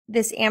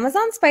This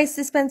Amazon spice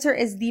dispenser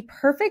is the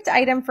perfect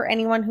item for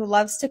anyone who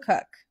loves to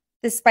cook.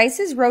 The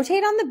spices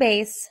rotate on the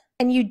base,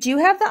 and you do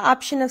have the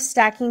option of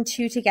stacking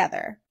 2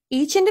 together.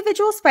 Each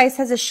individual spice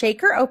has a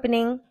shaker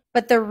opening,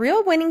 but the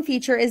real winning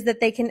feature is that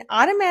they can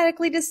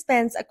automatically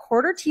dispense a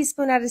 1/4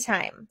 teaspoon at a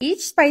time.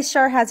 Each spice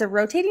jar has a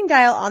rotating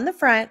dial on the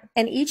front,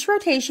 and each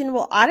rotation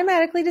will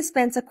automatically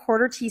dispense a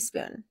 1/4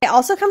 teaspoon. It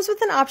also comes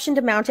with an option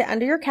to mount it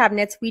under your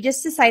cabinets. We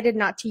just decided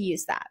not to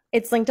use that.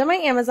 It's linked on my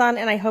Amazon,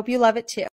 and I hope you love it too.